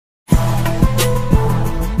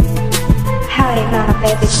mga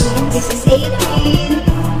bebe queen, this is A-Quinn.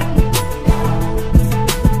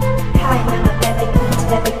 Hi mga bebe queens,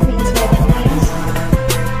 bebe queens, bebe queens.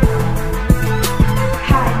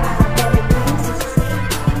 Hi mga bebe queens, this is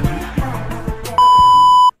A-Quinn.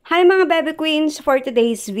 Hi mga bebe queens, for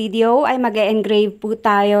today's video ay mag-engrave po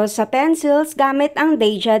tayo sa pencils gamit ang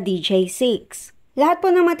DAJA DJ6. Lahat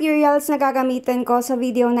po ng materials na gagamitin ko sa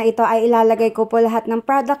video na ito ay ilalagay ko po lahat ng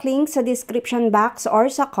product link sa description box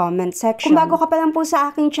or sa comment section. Kung bago ka pa lang po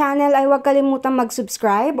sa aking channel ay huwag kalimutan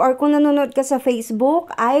mag-subscribe, or kung nanonood ka sa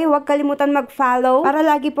Facebook ay huwag kalimutan mag-follow para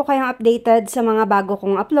lagi po kayong updated sa mga bago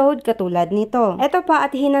kong upload katulad nito. Ito pa,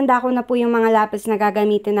 at hinanda ko na po yung mga lapis na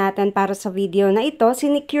gagamitin natin para sa video na ito.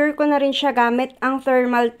 Sinicure ko na rin siya gamit ang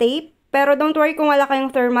thermal tape. Pero don't worry kung wala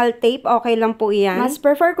kayong thermal tape, okay lang po iyan. Mas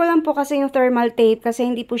prefer ko lang po kasi yung thermal tape kasi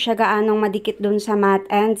hindi po siya gaanong madikit dun sa matte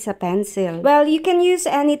and sa pencil. Well, you can use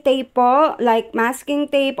any tape po, like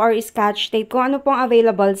masking tape or scotch tape, kung ano pong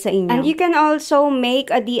available sa inyo. And you can also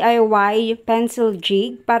make a DIY pencil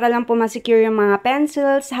jig para lang po masecure yung mga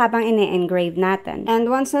pencils habang ine-engrave natin.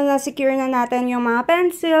 And once na na-secure na natin yung mga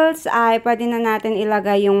pencils, ay pwede na natin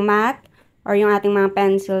ilagay yung matte or yung ating mga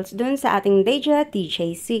pencils dun sa ating DAJA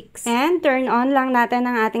DJ6. And turn on lang natin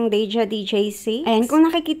ang ating DAJA DJ6. And kung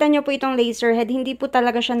nakikita nyo po itong laser head, hindi po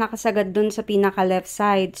talaga siya nakasagad dun sa pinaka left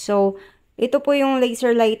side. So, ito po yung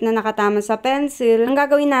laser light na nakatama sa pencil. Ang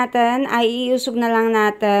gagawin natin ay iusog na lang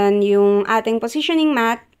natin yung ating positioning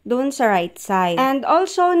mat dun sa right side. And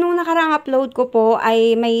also, nung nakarang upload ko po,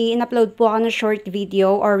 ay may in-upload po ako na short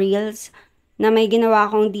video or reels na may ginawa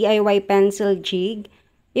akong DIY pencil jig.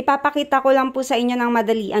 Ipapakita ko lang po sa inyo ng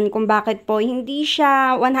madalian kung bakit po hindi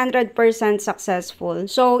siya 100% successful.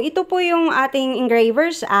 So, ito po yung ating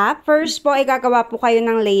engravers app. First po ay gagawa po kayo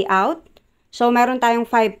ng layout. So, meron tayong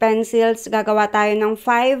 5 pencils. Gagawa tayo ng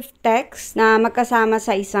 5 text na magkasama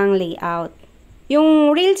sa isang layout.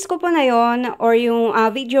 Yung reels ko po na yon or yung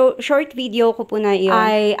short video ko po na yon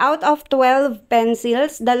ay out of 12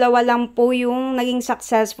 pencils, dalawa lang po yung naging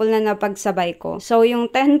successful na napagsabay ko. So, yung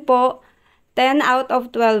 10 po, 10 out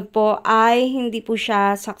of 12 po ay hindi po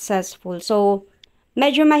siya successful. So,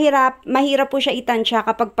 medyo mahirap po siya itansya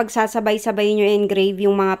kapag pagsasabay-sabay nyo engrave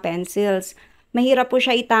yung mga pencils. Mahirap po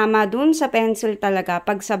siya itama dun sa pencil talaga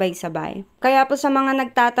pag sabay-sabay. Kaya po sa mga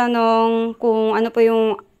nagtatanong kung ano po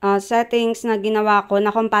yung settings na ginawa ko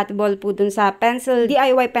na compatible po dun sa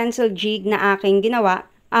DIY pencil jig na aking ginawa,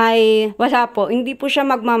 ay wala po. Hindi po siya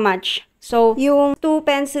magmamatch. So, yung 2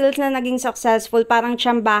 pencils na naging successful, parang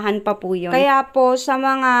tsambahan pa po yun. Kaya po, sa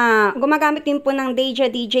mga gumagamit din po ng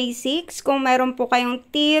DAJA DJ6, kung meron po kayong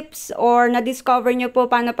tips or na-discover nyo po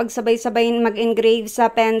paano pagsabay-sabay mag-engrave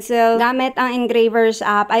sa pencil gamit ang engravers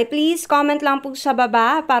app, ay please comment lang po sa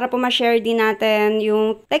baba para po ma-share din natin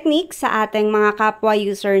yung technique sa ating mga kapwa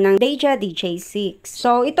user ng DAJA DJ6.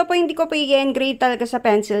 So, ito po hindi ko po i-engrave talaga sa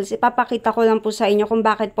pencils. Ipapakita ko lang po sa inyo kung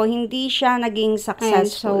bakit po hindi siya naging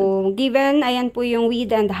successful. So, given, ayan po yung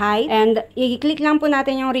width and height. And i-click lang po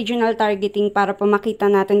natin yung regional targeting para po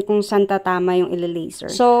makita natin kung saan tatama yung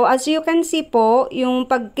ila-laser. So, as you can see po, yung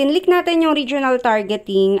pag kinlik natin yung regional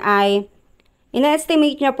targeting ay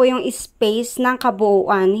ina-estimate niya po yung space ng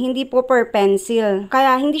kabuuan, hindi po per pencil.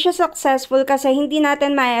 Kaya hindi siya successful kasi hindi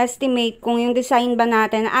natin ma-estimate kung yung design ba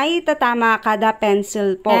natin ay tatama kada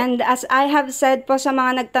pencil po. And as I have said po sa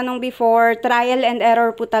mga nagtanong before, trial and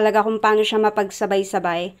error po talaga kung paano siya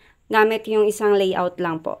mapagsabay-sabay gamit yung isang layout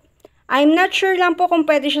lang po. I'm not sure lang po kung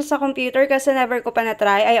pwede siya sa computer kasi never ko pa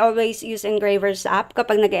na-try. I always use engravers app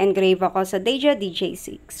kapag nag-engrave ako sa DAJA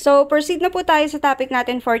DJ6. So, proceed na po tayo sa topic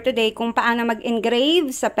natin for today kung paano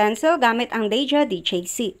mag-engrave sa pencil gamit ang DAJA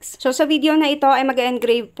DJ6. So, sa video na ito ay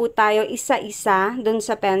mag-engrave po tayo isa-isa dun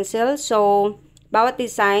sa pencil. So, bawat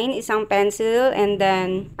design, isang pencil, and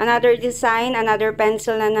then another design, another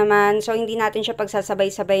pencil na naman. So, hindi natin siya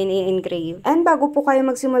pagsasabay-sabay na i-engrave. And bago po kayo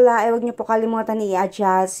magsimula, ay huwag niyo po kalimutan na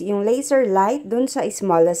i-adjust yung laser light dun sa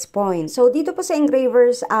smallest point. So, dito po sa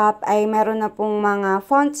engravers app ay meron na pong mga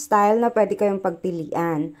font style na pwede kayong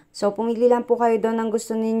pagpilian. So, pumili lang po kayo doon ng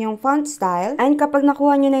gusto ninyong font style. And kapag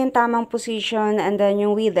nakuha nyo na yung tamang position and then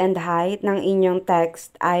yung width and height ng inyong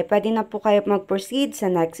text, ay pwede na po kayo mag-proceed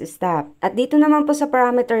sa next step. At dito naman po sa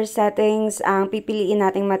parameter settings, ang pipiliin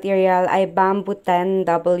nating material ay bamboo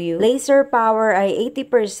 10W. Laser power ay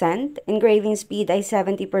 80%, engraving speed ay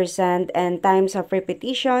 70%, and times of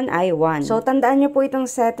repetition ay 1. So, tandaan nyo po itong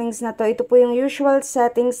settings na to. Ito po yung usual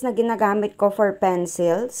settings na ginagamit ko for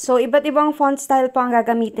pencils. So, iba't ibang font style po ang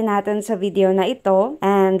gagamitin natin sa video na ito,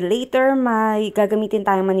 and later may gagamitin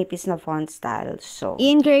tayong manipis na font styles. So,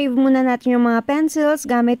 i-engrave muna natin yung mga pencils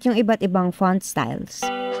gamit yung iba't ibang font styles.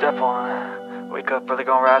 Step 1. Wake up early,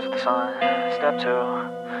 gonna rise with the sun. Step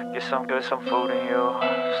 2, get some good, some food in you.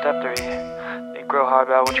 Step 3, think real hard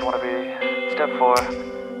about what you wanna be. Step 4,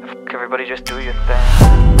 everybody just do your thing.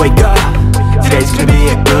 Wake up, today's gonna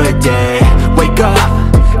be a good day. Wake up,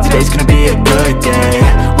 today's gonna be a good day.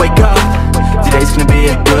 Wake up, today's gonna be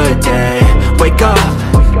a good day. Wake up,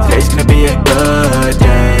 today's gonna be a good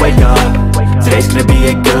day. Wake up, today's gonna be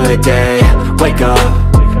a good day. Wake up,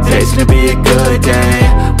 today's gonna be a good day.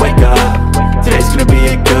 Wake up, today's gonna be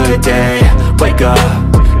a good day. Wake up,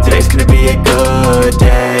 today's gonna be a good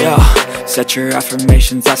day. Yo, set your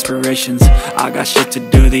affirmations, aspirations. I got shit to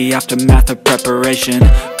do, the aftermath of preparation.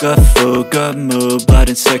 Good food, good mood, blood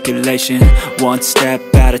in circulation. One step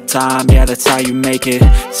at a time, yeah, that's how you make it.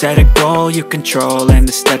 Set a goal you control and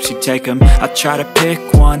the steps you take them. I try to pick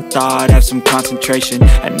one thought, have some concentration.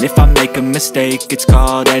 And if I make a mistake, it's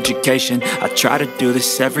called education. I try to do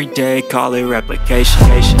this every day, call it replication.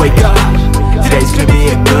 Wake up, today's gonna be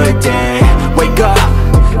a good day. Wake up,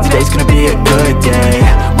 today's gonna be a good day.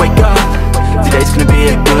 Wake up, today's gonna be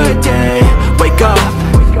a good day. Wake up,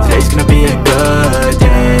 today's gonna be a good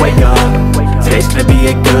day. Wake up, today's gonna be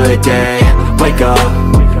a good day. Wake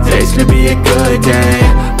up, today's gonna be a good day.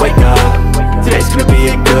 Wake up, today's gonna be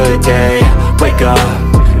a good day. Wake up,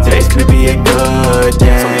 today's gonna be a good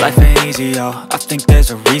day. So life ain't easy, yo, I think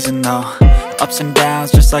there's a reason though. Ups and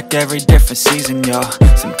downs, just like every different season, yo.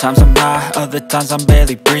 Sometimes I'm high, other times I'm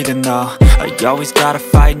barely breathing, though. You always gotta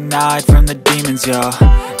fight and hide from the demons, yo.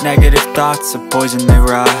 Negative thoughts are poison, they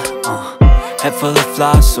rot. Head full of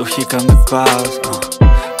flies, so here come the clouds.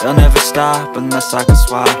 They'll never stop unless I can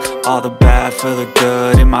swap all the bad for the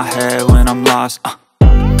good in my head when I'm lost.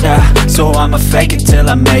 Yeah, so I'ma fake it till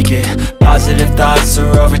I make it. Positive thoughts are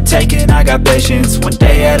overtaken, I got patience. One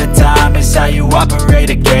day at a time is how you operate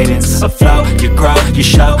a cadence. A flow, you grow, you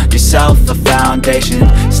show yourself a foundation.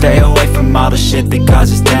 Stay away from all the shit that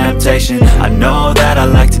causes temptation. I know that I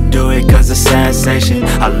like to do it cause it's sensation.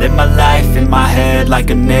 I live my life in my head like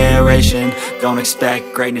a narration. Don't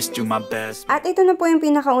expect greatness, do my best. At ito na po yung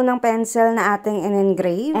pinakaunang pencil na ating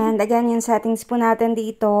in-engrave. And again, yung settings po natin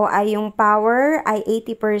dito ay yung power ay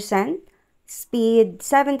 80%, speed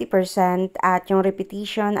 70%, at yung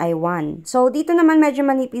repetition ay 1. So, dito naman medyo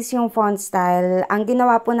manipis yung font style. Ang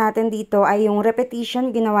ginawa po natin dito ay yung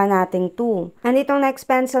repetition, ginawa nating 2. And itong next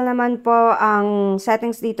pencil naman po, ang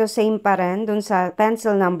settings dito same pa rin dun sa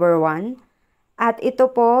pencil number 1. At ito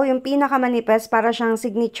po, yung pinakamanipis para siyang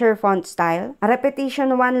signature font style.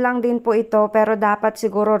 Repetition 1 lang din po ito, pero dapat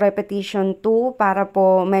siguro repetition 2 para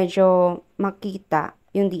po medyo makita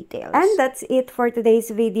yung details. And that's it for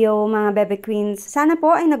today's video, mga bebe queens. Sana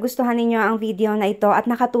po ay nagustuhan ninyo ang video na ito at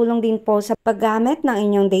nakatulong din po sa paggamit ng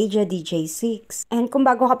inyong DAJA DJ6. And kung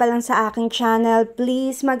bago ka pa lang sa aking channel,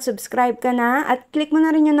 please mag-subscribe ka na at click mo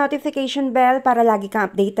na rin yung notification bell para lagi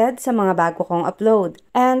kang updated sa mga bago kong upload.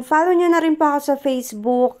 And follow nyo na rin po ako sa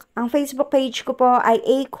Facebook. Ang Facebook page ko po ay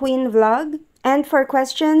A-Quinn vlog. And for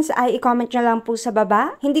questions, ay i-comment nyo lang po sa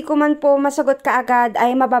baba. Hindi ko man po masagot kaagad,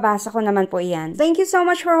 ay mababasa ko naman po iyan. Thank you so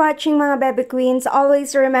much for watching, mga bebe queens.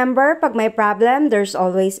 Always remember, pag may problem, there's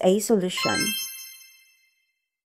always a solution.